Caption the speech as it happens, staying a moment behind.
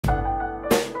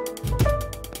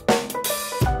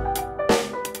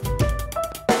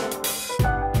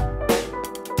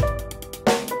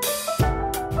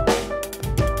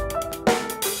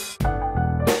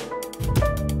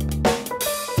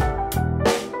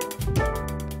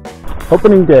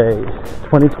Opening day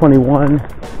 2021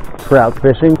 trout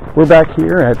fishing. We're back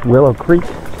here at Willow Creek.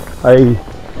 I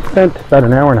spent about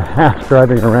an hour and a half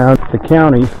driving around the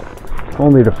county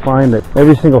only to find that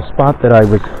every single spot that I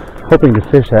was hoping to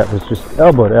fish at was just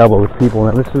elbow to elbow with people.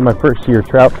 Now, this is my first year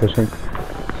trout fishing.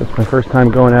 It's my first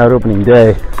time going out opening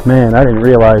day. Man, I didn't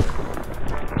realize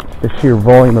the sheer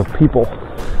volume of people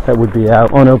that would be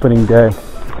out on opening day.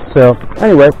 So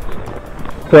anyway,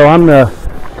 so I'm the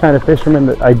kind of fisherman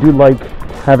that I do like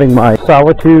having my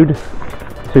solitude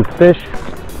to fish.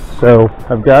 So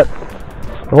I've got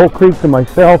the whole creek to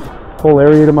myself, whole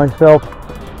area to myself.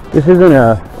 This isn't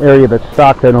an area that's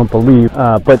stocked, I don't believe,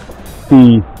 but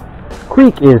the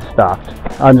creek is stocked.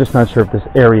 I'm just not sure if this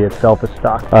area itself is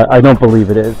stocked. I don't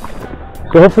believe it is.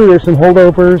 So hopefully there's some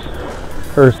holdovers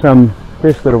or some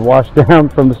fish that have washed down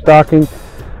from the stocking,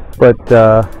 but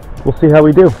we'll see how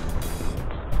we do.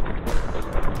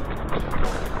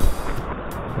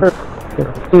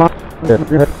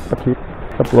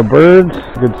 A couple of birds,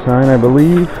 good sign, I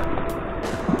believe.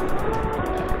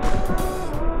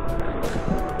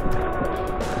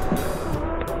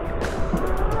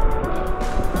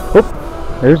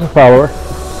 Oh, there's a follower.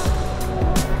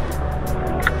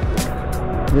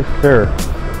 Yes, sir.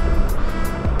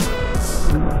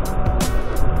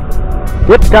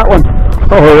 Yep, got one.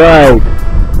 All right.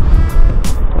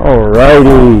 All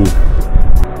righty.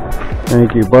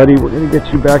 Thank you, buddy. We're going to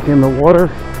get you back in the water.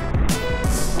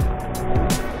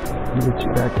 Get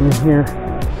you back in here.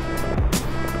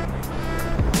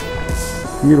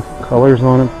 Beautiful colors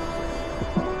on him.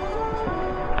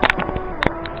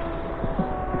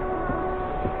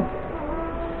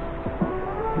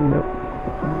 Nope.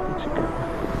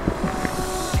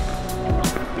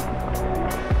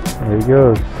 There he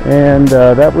goes. And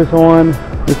that was on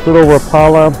this little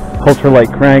Rapala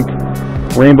Ultralight crank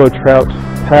Rainbow Trout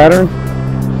pattern.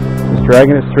 Just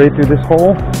dragging it straight through this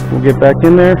hole. We'll get back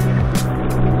in there,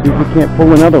 see if we can't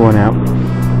pull another one out.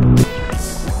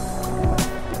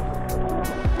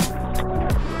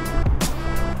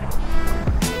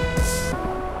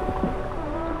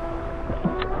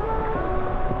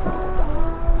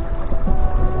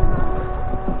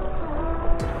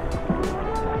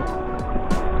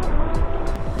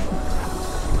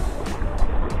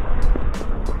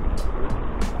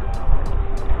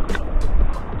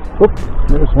 Whoop,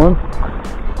 there's one.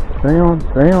 Stay on,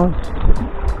 stay on.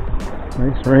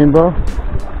 Nice rainbow.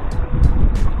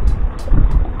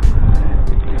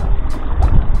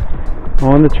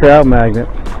 On the trout magnet.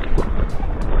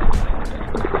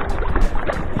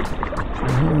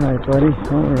 Alright, buddy.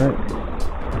 Alright.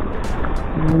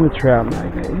 On the trout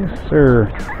magnet. Yes,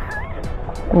 sir.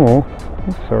 Oh,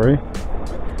 I'm sorry.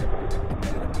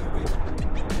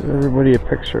 Give everybody a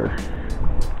picture.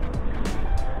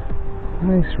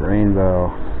 Nice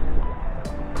rainbow.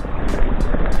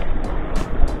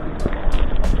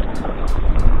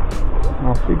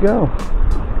 Off we go.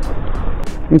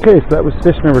 Okay, so that was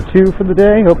fish number 2 for the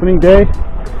day, opening day,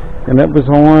 and that was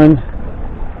on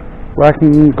black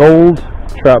and gold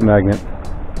trout magnet.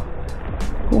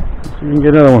 Cool. Let's see if we can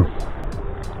get another one.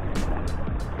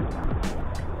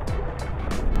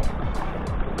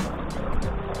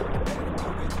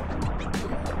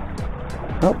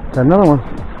 Oh, got another one.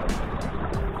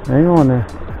 Hang on there.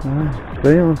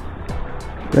 Stay on.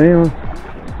 Stay on.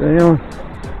 Stay on.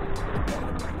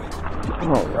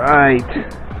 All right.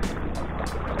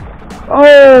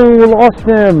 Oh, lost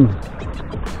him.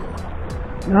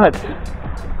 Nuts.